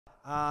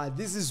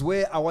this is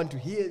where I want to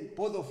hear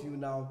both of you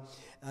now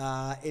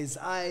as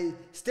I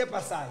step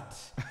aside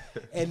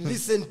and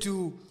listen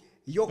to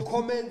your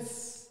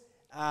comments,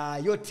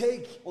 your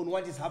take on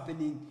what is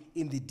happening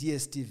in the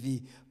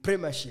DStv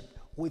Premiership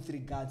with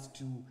regards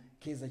to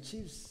Kaizer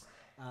Chiefs.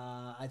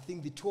 I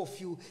think the two of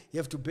you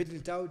have to battle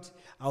it out.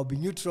 I'll be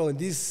neutral on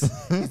this.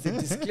 It's a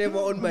disclaimer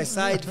on my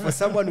side for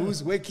someone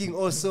who's working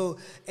also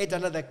at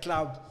another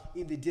club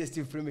in the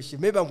DStv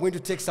Premiership. Maybe I'm going to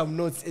take some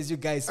notes as you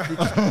guys speak.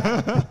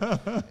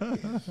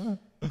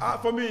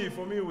 For me,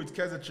 with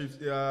Kaizer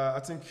Chiefs, I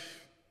think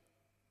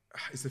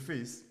it's a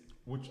phase.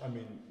 Which, I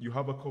mean, you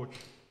have a coach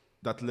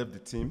that left the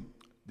team.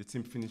 The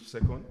team finished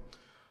second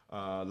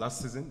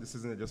last season. The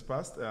season that just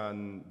passed,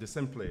 and the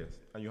same players.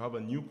 And you have a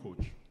new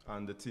coach.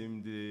 And the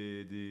team,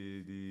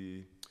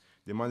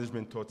 the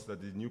management thought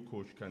that the new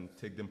coach can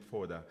take them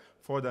further.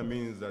 Further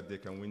means that they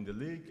can win the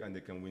league and they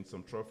can win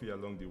some trophy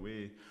along the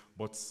way.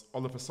 But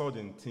all of a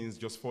sudden, things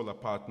just fall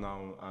apart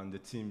now, and the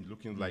team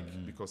looking like,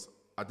 because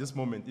at this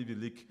moment, if the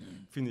league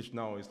finish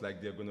now, it's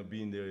like they're gonna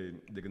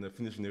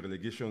finish in the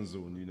relegation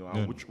zone, you know,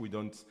 and which we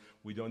don't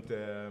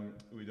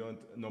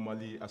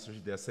normally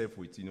associate themselves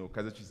with. You know,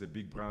 Kaizer Chiefs is a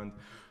big brand.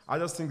 I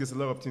just think there's a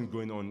lot of things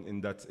going on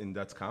in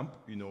that camp.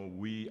 You know,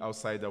 we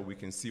outsider, we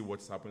can see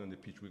what's happening on the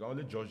pitch. We can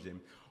only judge them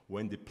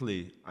when they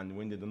play and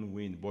when they don't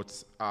win. But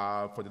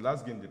for the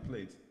last game they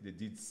played, they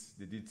did.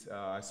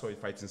 I saw a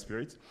fighting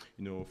spirit.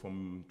 You know,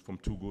 from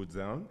 2 goals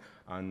down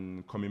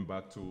and coming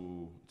back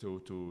to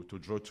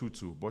draw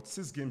 2-2. But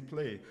 6 game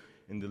play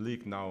in the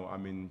league now, I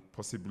mean,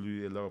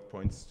 possibly a lot of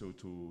points to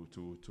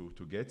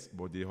get,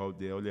 but they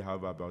only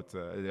have about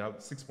they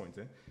have 6 points.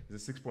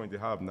 It's a 6 point they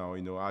have now.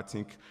 You know, I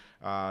think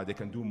they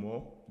can do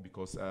more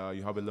because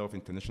you have a lot of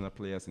international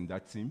players in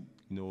that team.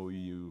 You know,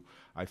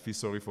 I feel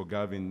sorry for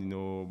Gavin. You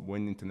know,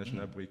 when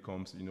international break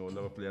comes, you know, a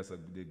lot of players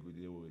they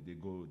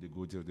go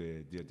to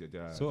their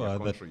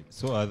country.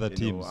 So other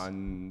teams. Know,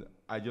 and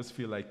I just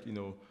feel like, you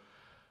know,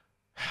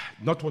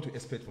 not what to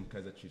expect from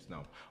Kaizer Chiefs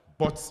now,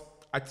 but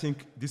I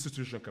think this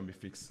situation can be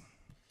fixed.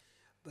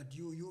 But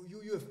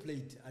you have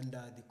played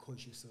under the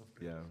coach yourself.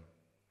 Right? Yeah,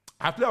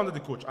 I play under the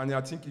coach, and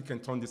I think he can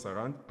turn this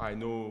around. I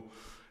know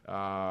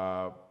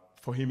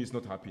for him, he's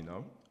not happy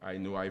now. I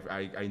know I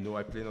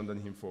played under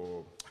him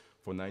for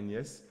 9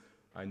 years.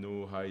 I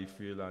know how he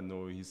feels. I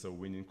know he's a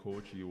winning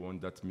coach. He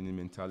wants that winning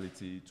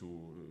mentality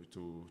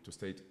to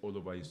stay all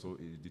over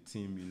the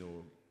team. You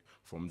know,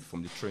 from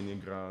the training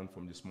ground,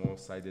 from the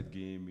small-sided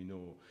game. You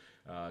know.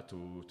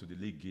 To the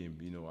league game,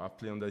 you know, I've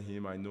played under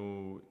him. I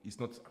know it's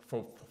not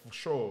for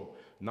sure.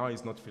 Now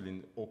he's not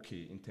feeling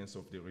okay in terms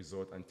of the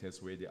result and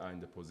terms where they are in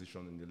the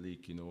position in the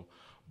league, you know.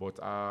 But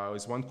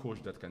it's one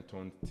coach that can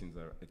turn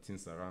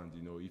things around.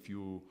 You know, if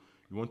you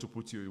want to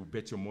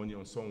bet your money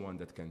on someone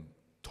that can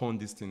turn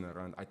this thing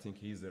around, I think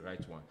he's the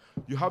right one.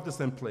 You have the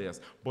same players,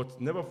 but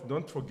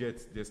don't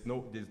forget there's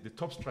the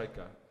top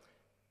striker.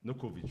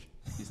 Nokovic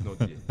is not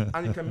there.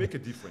 And he can make a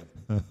difference.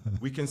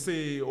 We can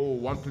say, oh,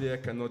 one player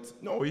cannot.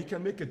 No, he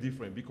can make a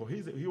difference because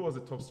he was the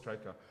top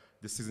striker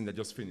the season that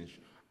just finished.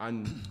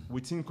 And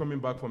with him coming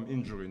back from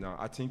injury now,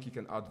 I think he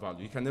can add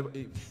value.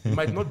 He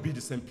might not be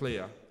the same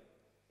player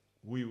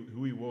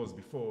who he was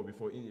before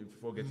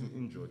getting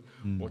injured,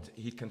 but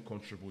he can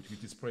contribute with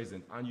his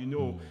presence. And you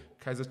know,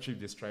 Kaizer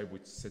Chiefs, they strive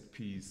with set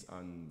piece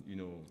and, you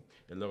know,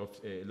 a lot of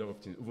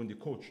things. Even the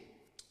coach,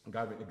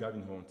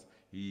 Gavin Hunt,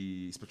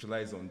 he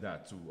specializes on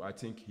that too. I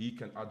think he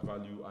can add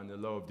value, and a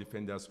lot of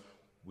defenders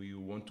will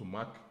want to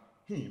mark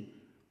him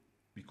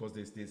because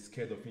they're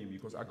scared of him.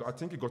 Because I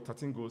think he got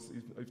 13 goals,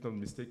 if not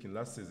mistaken,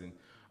 last season.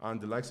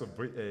 And the likes of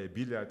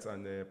Billiards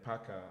and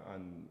Parker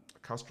and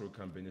Castro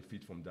can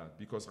benefit from that.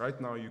 Because right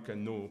now you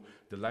can know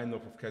the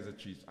lineup of Kaizer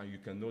Chiefs and you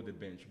can know the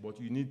bench, but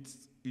you need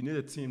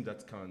a team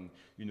that can,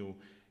 you know,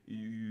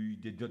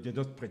 they're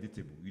not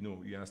predictable. You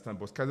know, you understand.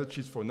 But Kaizer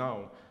Chiefs for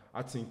now,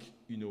 I think,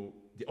 you know,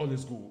 they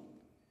always go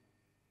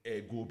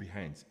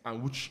behind,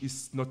 and which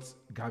is not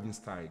Gavin's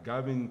style.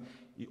 Gavin,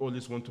 he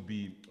always want to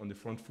be on the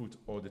front foot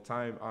all the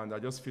time, and I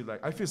just feel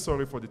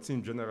sorry for the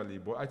team generally,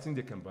 but I think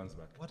they can bounce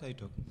back. What are you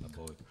talking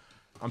about?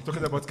 I'm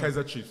talking about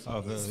Kaizer Chiefs.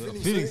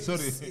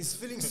 He's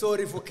feeling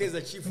sorry for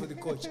Kaizer Chiefs for the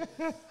coach.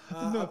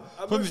 I'm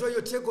not sure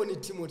your take on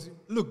it, Timothy.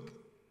 Look,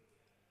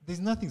 there's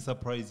nothing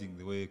surprising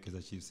the way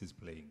Kaizer Chiefs is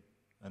playing,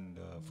 and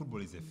football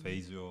is a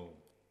phase-your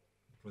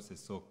process.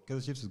 So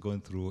Kaizer Chiefs is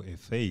going through a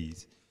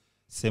phase.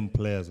 Same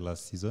players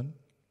last season.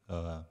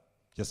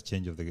 Just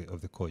change of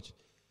the coach.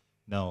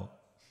 Now,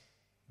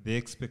 the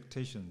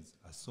expectations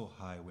are so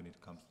high when it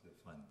comes to the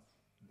fans.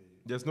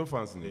 There's no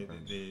fans in it.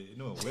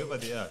 No, wherever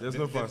they are. There's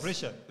no fans.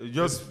 Pressure. The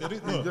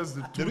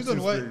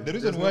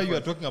reason why you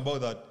are talking about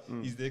that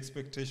is the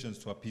expectations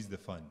to appease the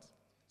fans.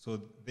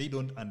 So they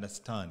don't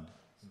understand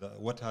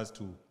what has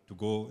to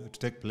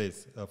take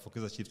place for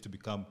Kaizer Chiefs to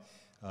become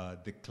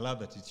the club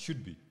that it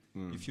should be.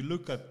 If you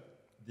look at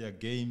their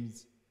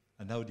games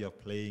and how they are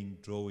playing,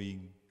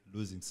 drawing,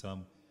 losing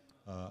some,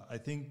 I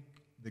think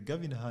the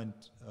Gavin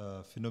Hunt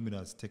phenomenon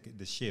has taken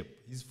the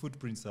shape. His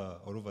footprints are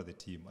all over the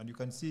team. And you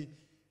can see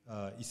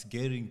Is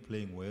Gehring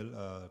playing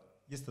well?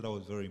 yesterday I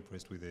was very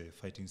impressed with the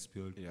fighting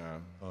spirit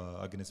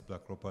against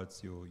Black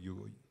Leopards.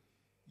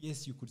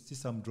 Yes, you could see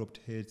some dropped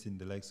heads in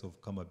the likes of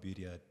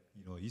Kamabiria.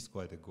 He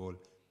scored the goal,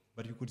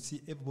 but you could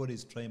see everybody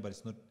is trying, but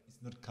it's not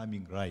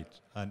coming right,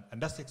 and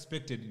that's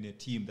expected in a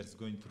team that's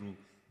going through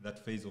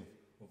that phase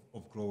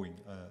of growing.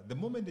 The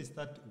moment they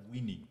start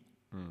winning,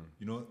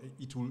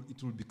 it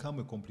will become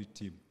a complete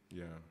team.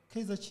 Yeah.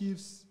 Kaizer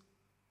Chiefs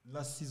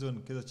last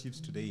season, Kaizer Chiefs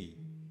today.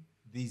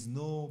 There's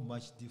no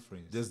much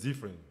difference. There's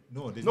different.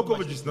 No, there's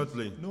Nokovic is not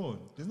playing. No,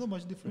 there's not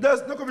much difference.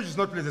 Nokovic is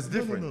not playing. There's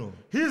different. No.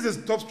 He is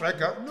the top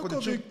striker for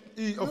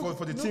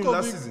the team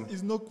last season.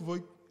 Is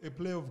Nokovic a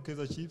player of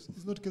Kaizer Chiefs?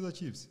 It's not Kaizer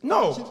Chiefs.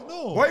 No.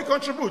 No. Why he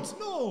contributes?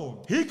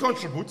 No. He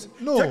contributes.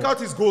 No. Take out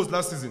his goals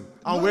last season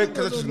and where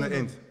Kaizer Chiefs is going to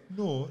end.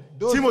 No.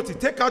 Timothy,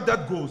 take out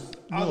that goals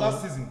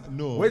last season.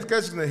 No. Where Kaizer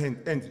Chiefs is going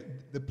to end.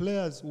 The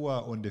players who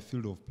are on the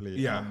field of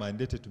play are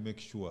mandated to make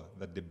sure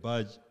that the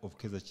badge of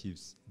Kaizer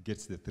Chiefs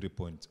gets the 3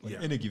 points on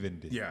any given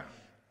day. Yeah.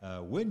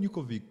 When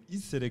Nukovic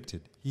is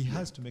selected, he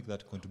has to make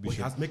that contribution.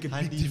 He has to make a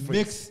big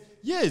difference.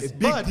 Yes, a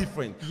big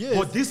difference. Yes.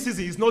 But this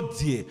season he's not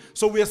there.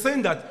 So we are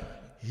saying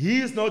that he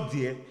is not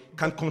there,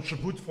 can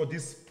contribute for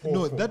this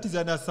poor form. That is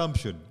an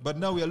assumption. But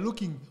now we are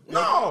looking. We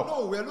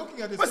are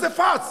looking at this. But it's a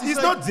fact. He's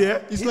not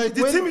there. It's like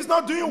the team is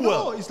not doing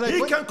well. It's like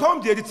he can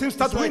come there. The team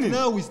starts winning.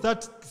 Now we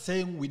start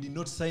saying we did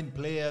not sign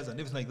players and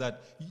everything like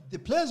that. The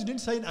players you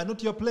didn't sign are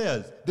not your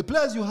players. The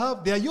players you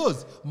have, they are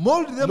yours.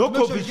 Mold them to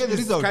make sure you get the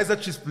result. Kaizer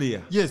Chiefs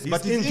player. Yes,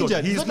 but he's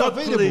injured. He's not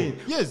available. Playing.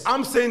 Yes.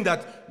 I'm saying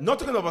that, not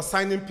talking about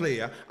signing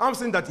player, I'm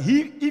saying that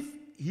if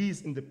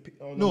he's in the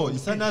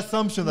it's an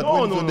assumption that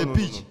when he's on the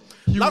pitch,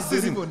 he last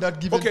season, on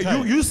that given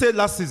time. You said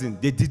last season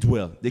they did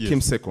well. They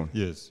came second.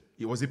 Yes.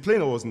 Was he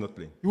playing or was he not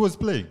playing? He was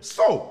playing.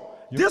 So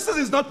this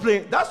season is not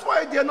playing. That's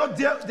why they're not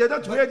there. They're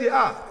not where they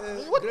are.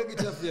 Greg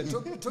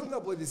Etafia, talking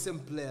about the same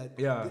player.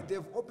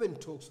 They've opened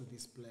talks with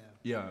this player.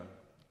 Yeah.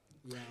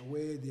 Yeah,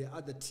 where there are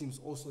other teams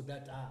also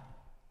that are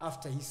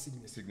after his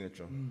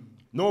signature.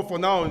 No, for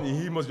now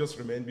he must just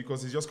remain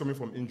because he's just coming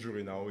from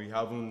injury now.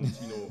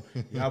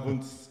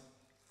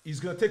 It's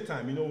going to take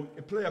time.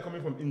 A player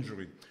coming from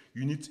injury,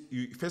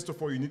 first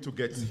of all, you need to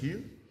get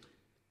healed.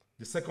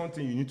 The second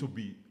thing, you need to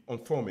be on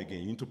form again.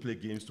 You need to play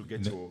games to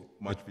get your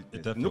match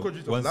fitness.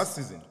 Nukovic last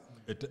season,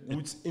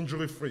 with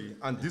injury-free,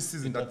 and this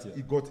season that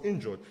he got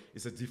injured,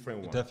 is a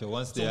different one.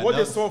 So what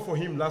they saw for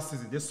him last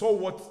season, they saw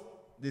what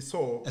they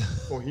saw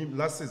for him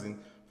last season,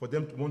 for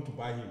them to want to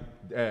buy him,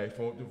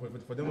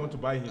 for them want to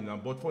buy him now.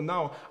 But for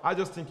now, I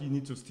just think you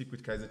need to stick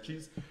with Kaizer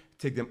Chiefs,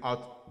 take them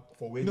out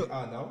for where they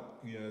are now.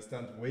 You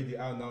understand where they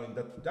are now in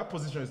that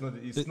position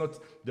is not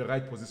the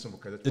right position for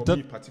Kaizer Chiefs. For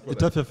me,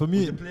 particularly, for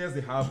me, the players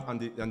they have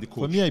and the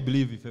coach. For me, I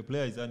believe if a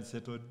player is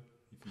unsettled,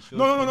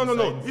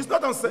 no. He's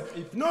not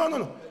unsettled.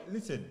 No.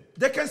 Listen,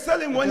 they can sell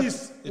him when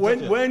he's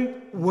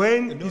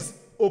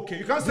okay.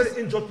 You can't sell an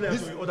injured player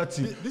to the other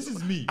team. This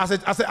is me as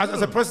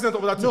a president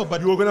of that team. No,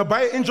 but you are going to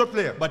buy an injured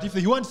player. But if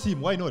he wants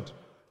him, why not?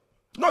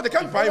 No, they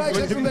can't buy him.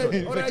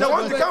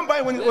 They can't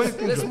buy when he's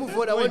injured. Let's move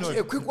forward. I want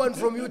a quick one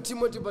from you,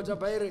 Timothy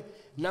Batabaire.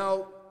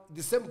 Now,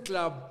 the same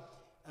club,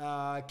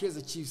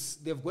 Kaizer Chiefs,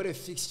 they've got a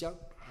fixture.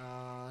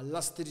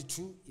 Last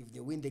 32, if they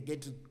win, they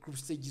get to group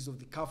stages of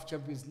the CAF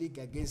Champions League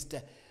against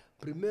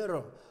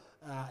Primeiro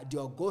de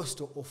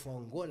Agosto of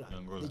Angola.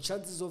 The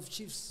chances of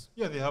Chiefs?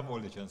 Yeah, they have all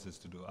the chances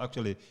to do.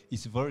 Actually,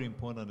 it's very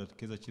important that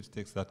Kaizer Chiefs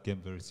takes that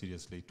game very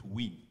seriously to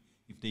win.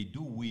 If they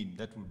do win,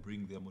 that will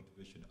bring their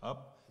motivation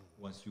up.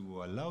 Once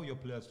you allow your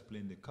players to play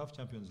in the CAF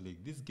Champions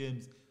League, these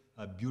games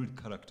build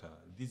character.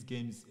 These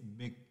games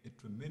make a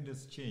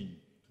tremendous change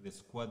to the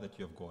squad that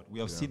you have got. We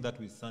have seen that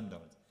with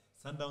Sundowns.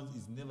 Sundowns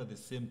is never the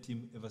same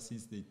team ever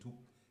since they took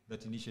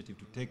that initiative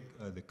to take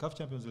the CAF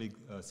Champions League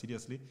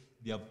seriously.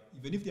 They have,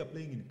 even if they are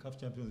playing in the CAF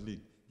Champions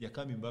League, they are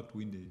coming back to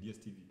win the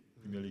DStv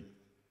Premier League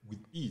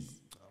with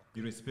ease,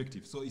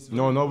 irrespective. So it's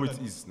not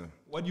with ease. No.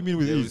 What do you mean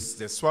with ease?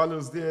 There's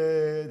Swallows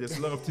there. There's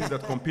a lot of teams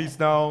that compete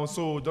now.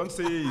 So don't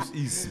say it's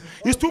easy.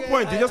 It's 2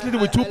 points. They just lead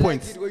it with 2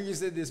 points. I like it when you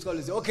said the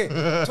Swallows. Okay,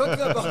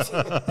 talking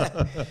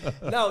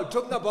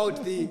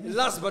about the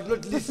last but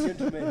not least,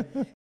 gentlemen.